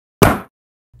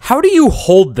how do you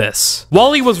hold this?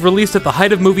 WALL-E was released at the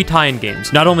height of movie tie-in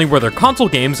games. Not only were there console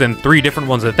games, and 3 different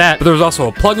ones at that, but there was also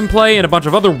a plug and play and a bunch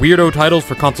of other weirdo titles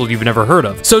for consoles you've never heard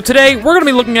of. So today, we're gonna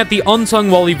be looking at the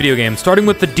unsung WALL-E video game, starting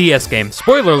with the DS game.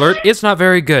 Spoiler alert, it's not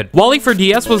very good. WALL-E for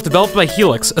DS was developed by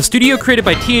Helix, a studio created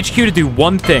by THQ to do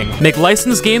one thing: make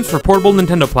licensed games for portable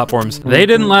Nintendo platforms. They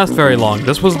didn't last very long.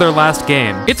 This was their last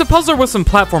game. It's a puzzler with some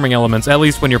platforming elements, at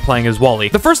least when you're playing as WALL-E.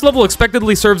 The first level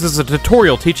expectedly serves as a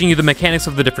tutorial teaching you the mechanics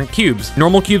of the different cubes.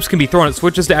 Normal cubes can be thrown at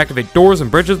switches to activate doors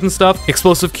and bridges and stuff.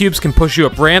 Explosive cubes can push you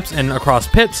up ramps and across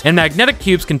pits, and magnetic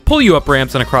cubes can pull you up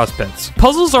ramps and across pits.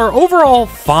 Puzzles are overall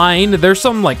fine. There's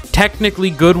some technically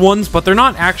good ones, but they're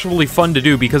not actually fun to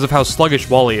do because of how sluggish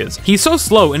WALL-E is. He's so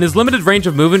slow, and his limited range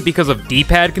of movement because of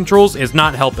D-pad controls is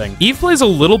not helping. Eve plays a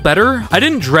little better. I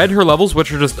didn't dread her levels,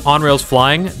 which are just on-rails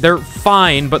flying. They're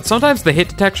fine, but sometimes the hit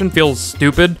detection feels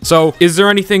stupid. So, is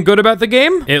there anything good about the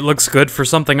game? It looks good for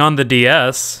something on the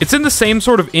DS. It's in the same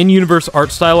sort of in-universe art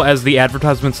style as the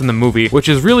advertisements in the movie, which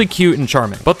is really cute and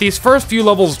charming. But these first few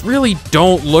levels really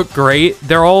don't look great.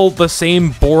 They're all the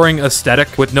same boring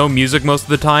aesthetic with no music most of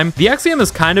the time. The Axiom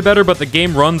is kind of better, but the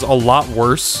game runs a lot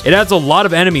worse. It adds a lot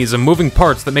of enemies and moving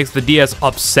parts that makes the DS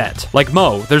upset. Like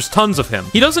Mo, there's tons of him.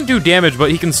 He doesn't do damage,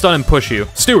 but he can stun and push you.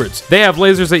 Stewards, they have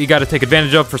lasers that you gotta take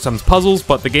advantage of for some puzzles,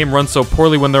 but the game runs so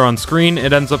poorly when they're on screen,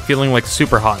 it ends up feeling like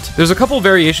super hot. There's a couple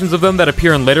variations of them that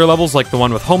appear in later levels, like the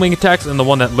one with homing attacks and the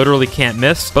one that literally can't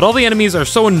miss, but all the enemies are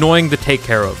so annoying to take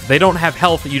care of. They don't have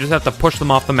health, you just have to push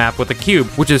them off the map with a cube,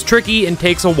 which is tricky and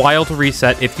takes a while to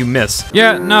reset if you miss.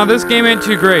 Yeah, no, this game ain't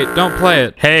too great. Don't play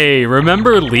it. Hey,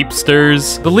 remember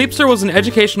Leapsters? The Leapster was an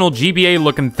educational GBA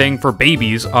looking thing for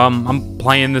babies. I'm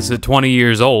playing this at 20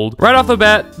 years old. Right off the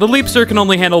bat, the Leapster can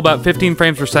only handle about 15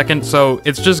 frames per second, so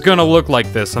it's just gonna look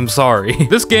like this, I'm sorry.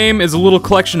 This game is a little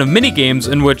collection of mini games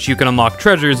in which you can unlock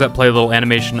treasures that play a little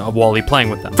animation of WALL-E playing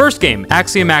with them. First game,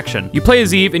 Axiom Action. You play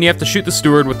as Eve and you have to shoot the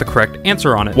steward with the correct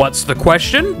answer on it. What's the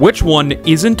question? Which one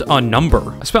isn't a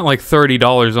number? I spent like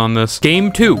 $30 on this.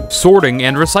 Game 2, Sorting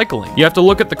and Recycling. You have to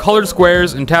look at the colored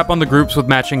squares and tap on the groups with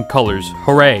matching colors.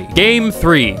 Hooray. Game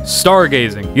 3,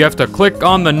 Stargazing. You have to click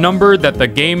on the number that the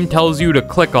game tells you to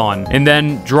click on, and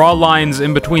then draw lines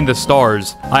in between the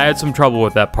stars. I had some trouble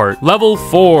with that part. Level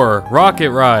 4,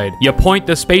 Rocket Ride. You point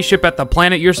the spaceship at the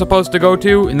planet you're supposed to go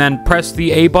to, and then press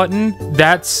the A button.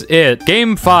 That's it.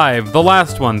 Game 5, the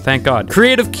last one, thank God.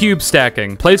 Creative Cube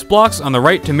Stacking. Place blocks on the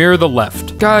right to mirror the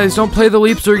left. Guys, don't play the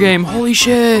Leapster game. Holy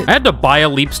shit. I had to buy a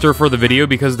Leapster for the video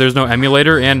because there's no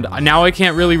emulator, and now I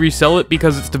can't really resell it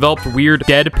because it's developed weird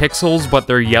dead pixels, but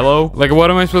they're yellow. Like, what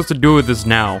am I supposed to do with this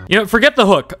now? You know, forget the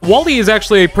hook. WALL-E is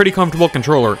actually a pretty comfortable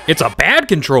controller. It's a bad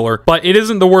controller, but it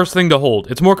isn't the worst thing to hold.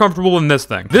 It's more comfortable than this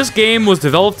thing. This game was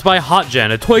developed by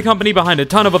HotGen, a toy company behind a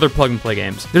ton of other plug-and-play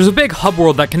games. There's a big hub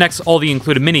world that connects all the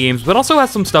included minigames, but also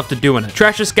has some stuff to do in it.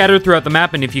 Trash is scattered throughout the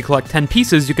map, and if you collect 10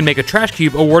 pieces, you can make a trash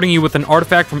cube awarding you with an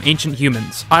artifact from ancient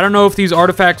humans. I don't know if these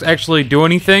artifacts actually do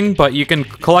anything, but you can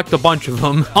collect a bunch of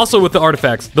them. Also with the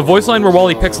artifacts, the voice line where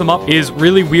WALL-E picks them up is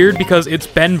really weird because it's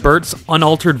Ben Burtt's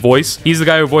unaltered voice. He's the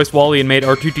guy who voiced WALL-E and made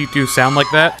R2-D2 sound like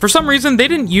that. For some reason, they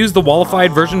didn't use the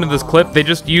Wallified version of this clip, they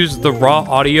just used the raw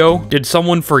audio. Did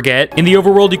someone forget? In the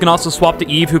overworld, you can also swap to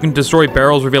Eve, who can destroy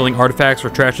barrels revealing artifacts or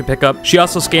trash to pick up. She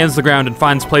also scans the ground and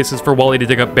finds places for WALL-E to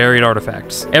dig up buried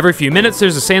artifacts. Every few minutes,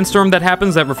 there's a sandstorm that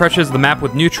happens that refreshes the map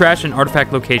with new trash and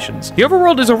artifact locations. The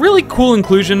overworld is a really cool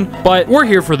inclusion, but we're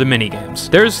here for the minigames.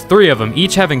 There's 3 of them,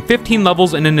 each having 15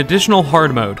 levels and an additional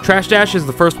hard mode. Trash Dash is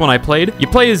the first one I played. You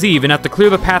play as Eve and have to clear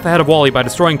the path ahead of WALL-E by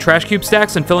destroying trash cube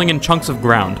stacks and filling in chunks of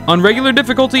ground. On regular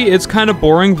difficulty, it's kind of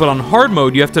boring, but on hard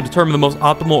mode, you have to determine the most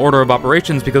optimal order of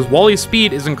operations because WALL-E's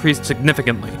speed is increased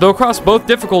significantly. Though across both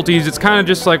difficulties, it's kind of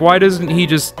just like, why doesn't he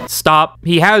just stop?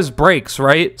 He has brakes,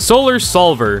 right? Solar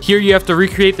Solver. Here you have to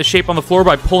recreate the shape on the floor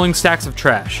by pulling stacks of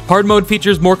trash. Hard mode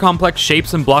features more complex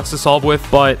shapes and blocks to solve with,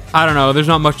 but I don't know, there's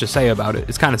not much to say about it.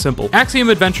 It's kind of simple. Axiom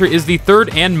Adventure is the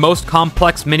 3rd and most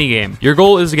complex minigame. Your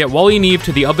goal is to get WALL-E and Eve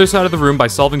to the other side of the room by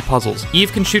solving puzzles.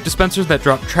 Eve can shoot dispensers that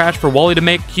drop trash for WALL-E to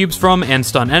make cubes from and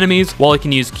stun enemies. WALL-E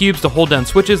can use cubes to hold down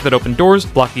switches that open doors,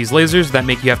 block these lasers that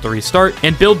make you have to restart,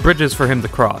 and build bridges for him to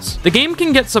cross. The game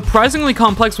can get surprisingly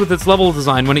complex with its level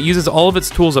design when it uses all of its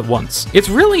tools at once. It's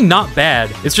really not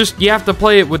bad. It's just you have to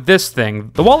play it with this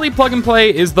thing. The WALL-E plug and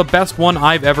play is the best one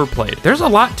I've ever played. There's a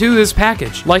lot to this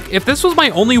package. Like, if this was my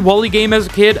only WALL-E game as a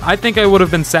kid, I think I would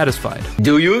have been satisfied.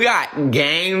 Do you got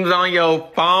games on your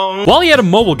phone? WALL-E had a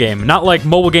mobile game, not like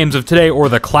mobile games of today or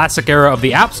the classic era of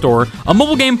the App Store, a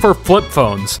mobile game for flip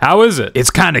phones. How is it? It's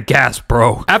kind of gas,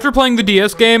 bro. After playing the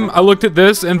DS game, I looked at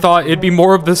this and thought it'd be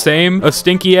more of the same, a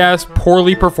stinky ass,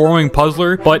 poorly performing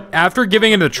puzzler, but after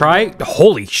giving it a try.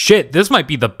 Holy shit, this might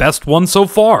be the best one so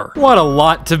far. What a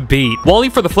lot to beat. WALL-E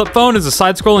for the flip phone is a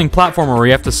side-scrolling platformer where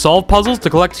you have to solve puzzles to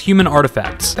collect human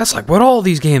artifacts. That's like what all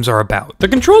these games are about. The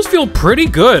controls feel pretty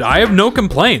good. I have no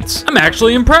complaints. I'm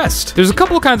actually impressed. There's a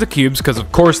couple of kinds of cubes, because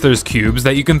of course there's cubes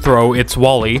that you can throw. It's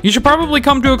WALL-E. You should probably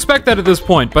come to expect that at this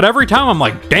point, but every time I'm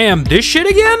like, damn, this shit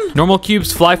again? Normal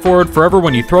cubes fly forward forever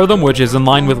when you throw them, which is in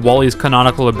line with WALL-E's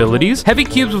canonical abilities. Heavy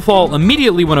cubes will fall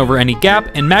immediately when over any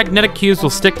gap, and magnetic cubes will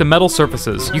stick to metal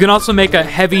surfaces. You can also make a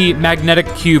heavy magnetic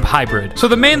cube hybrid. So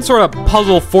the main sort of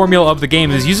puzzle formula of the game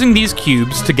is using these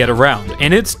cubes to get around,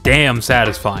 and it's damn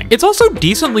satisfying. It's also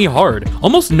decently hard.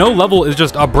 Almost no level is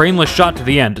just a brainless shot to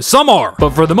the end. Some are,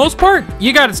 but for the most part,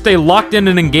 you gotta stay locked in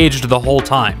and engaged the whole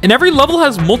time. And every level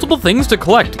has multiple things to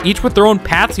collect, each with their own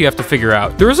paths you have to figure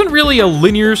out. There isn't really a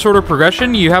linear sort of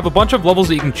progression. You have a bunch of levels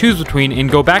that you can choose between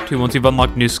and go back to once you've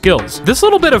unlocked new skills. This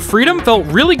little bit of freedom felt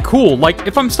really cool. Like,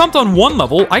 if I'm stumped on one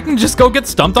level, I can just go get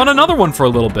stumped on another one for a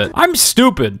little bit. I'm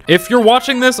stupid. If you're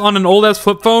watching this on an old-ass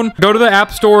flip phone, go to the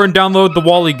App Store and download the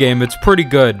WALL-E game. It's pretty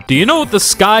good. Do you know what the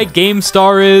Sky Game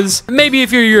Star is? Maybe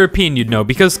if you're European, you'd know,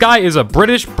 because Sky is a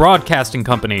British broadcasting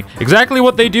company. Exactly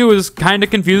what they do is kind of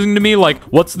confusing to me. Like,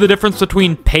 what's the difference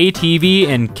between pay TV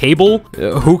and cable?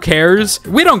 Who cares?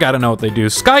 We don't gotta know what they do.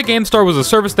 Sky Game Star was a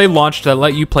service they launched that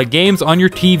let you play games on your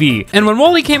TV. And when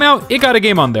WALL-E came out, it got a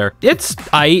game on there. It's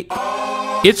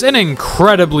It's an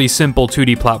incredibly simple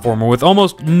 2D platformer with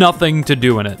almost nothing to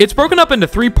do in it. It's broken up into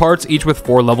 3 parts, each with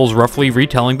 4 levels roughly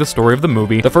retelling the story of the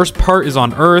movie. The first part is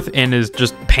on Earth and is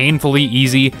just painfully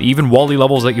easy. The even WALL-E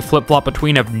levels that you flip-flop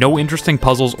between have no interesting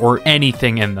puzzles or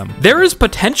anything in them. There is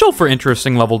potential for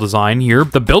interesting level design here.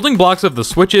 The building blocks of the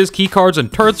switches, keycards,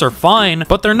 and turrets are fine,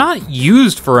 but they're not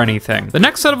used for anything. The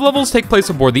next set of levels take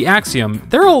place aboard the Axiom.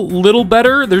 They're a little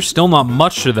better. There's still not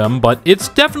much to them, but it's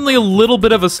definitely a little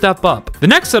bit of a step up.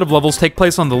 The next set of levels take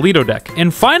place on the Lido deck.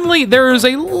 And finally, there is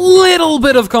a little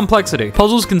bit of complexity.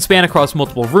 Puzzles can span across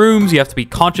multiple rooms, you have to be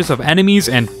conscious of enemies,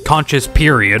 and conscious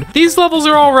period. These levels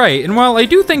are alright, and while I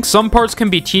do think some parts can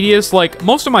be tedious, like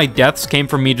most of my deaths came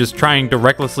from me just trying to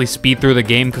recklessly speed through the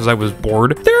game because I was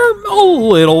bored, they're a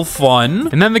little fun.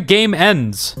 And then the game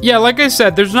ends. Yeah, like I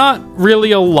said, there's not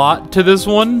really a lot to this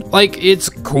one. Like, it's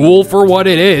cool for what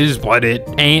it is, but it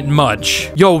ain't much.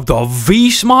 Yo, the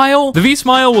V-Smile? The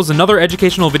V-Smile was another educational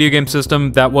video game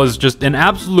system that was just an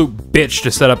absolute bitch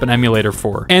to set up an emulator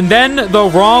for. And then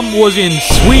the ROM was in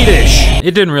Swedish.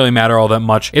 It didn't really matter all that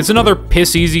much. It's another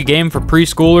piss-easy game for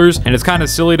preschoolers, and it's kind of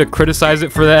silly to criticize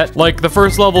it for that. Like, the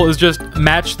first level is just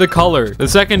match the color. The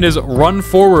second is run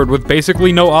forward with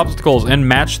basically no obstacles and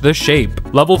match the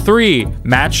shape. Level 3,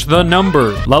 match the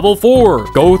number. Level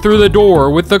 4, go through the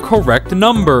door with the correct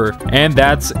number. And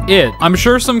that's it. I'm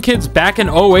sure some kids back in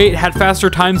 08 had faster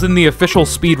times than the official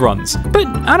speedruns. But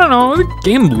I don't know, the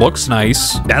game looks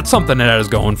nice. That's something that has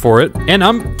going for it. And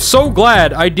I'm so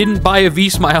glad I didn't buy a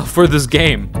V-Smile for this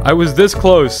game. I was this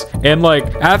close. And like,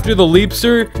 after the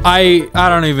Leapster, I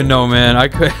don't even know, man. I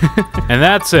could. And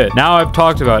that's it. Now I've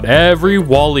talked about every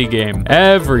WALL-E game.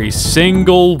 Every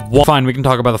single one. Fine, we can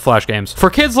talk about the Flash games. For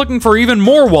kids looking for even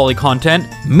more WALL-E content,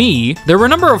 there were a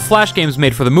number of Flash games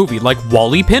made for the movie, like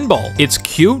WALL-E Pinball. It's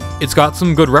cute. It's got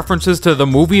some good references to the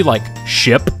movie, like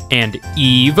Ship and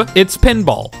Eve. It's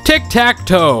pinball.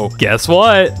 Tic-tac-toe. Guess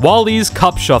what? WALL-E's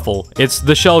Cup Shuffle. It's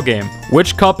the shell game.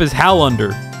 Which cup is Hal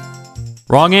under?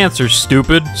 Wrong answer,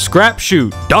 stupid. Scrap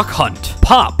Shoot. Duck Hunt.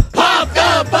 Pop. Pop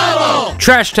the bubble!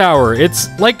 Trash Tower. It's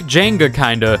like Jenga,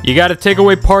 kinda. You gotta take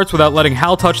away parts without letting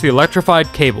Hal touch the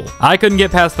electrified cable. I couldn't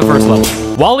get past the first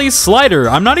level. WALL-E's Slider.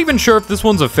 I'm not even sure if this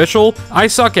one's official. I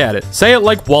suck at it. Say it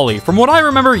like WALL-E. From what I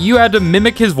remember, you had to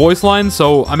mimic his voice line,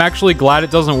 so I'm actually glad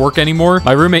it doesn't work anymore.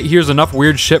 My roommate hears enough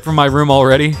weird shit from my room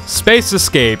already. Space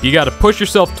Escape. You gotta push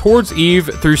yourself towards Eve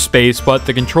through space, but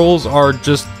the controls are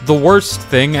just the worst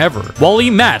thing ever. WALL-E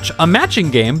Match. A matching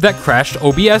game that crashed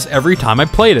OBS every time I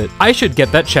played it. I should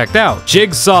get that checked out.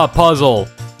 Jigsaw Puzzle.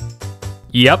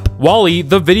 Yep, WALL-E,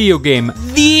 the video game.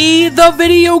 The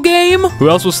video game? Who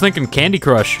else was thinking Candy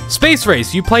Crush? Space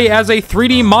Race, you play as a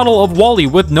 3D model of WALL-E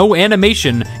with no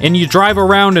animation, and you drive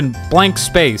around in blank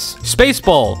space.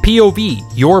 Spaceball, POV,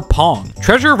 your Pong.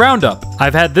 Treasure Roundup,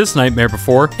 I've had this nightmare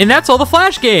before. And that's all the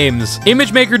Flash games.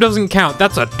 Image Maker doesn't count,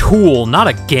 that's a tool, not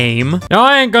a game. No,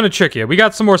 I ain't gonna trick you, we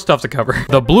got some more stuff to cover.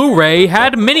 The Blu-ray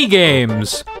had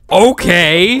mini-games.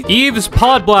 Okay. Eve's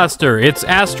Pod Blaster, it's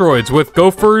asteroids with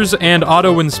gophers and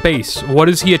Otto in space. What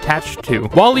is he attached to?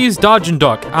 Wally's Dodge and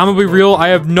Duck. I'm gonna be real, I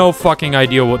have no fucking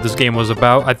idea what this game was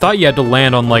about. I thought you had to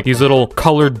land on like these little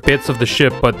colored bits of the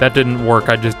ship, but that didn't work.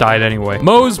 I just died anyway.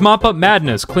 Moe's Mop Up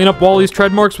Madness. Clean up Wally's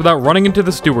tread marks without running into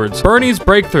the stewards. Bernie's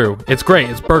Breakthrough. It's great.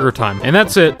 It's burger time. And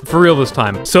that's it for real this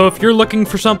time. So if you're looking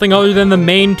for something other than the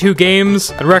main 2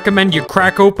 games, I'd recommend you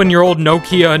crack open your old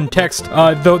Nokia and text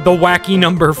the wacky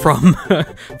number from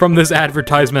from this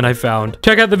advertisement I found.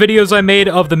 Check out the videos I made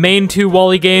of the main 2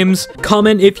 Wally games.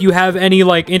 Comment if you have any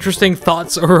like interesting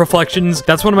thoughts or reflections.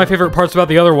 That's one of my favorite parts about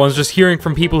the other ones, just hearing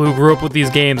from people who grew up with these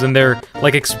games and their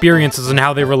like experiences and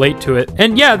how they relate to it.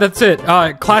 And yeah, that's it.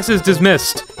 Class is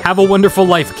dismissed. Have a wonderful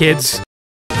life, kids.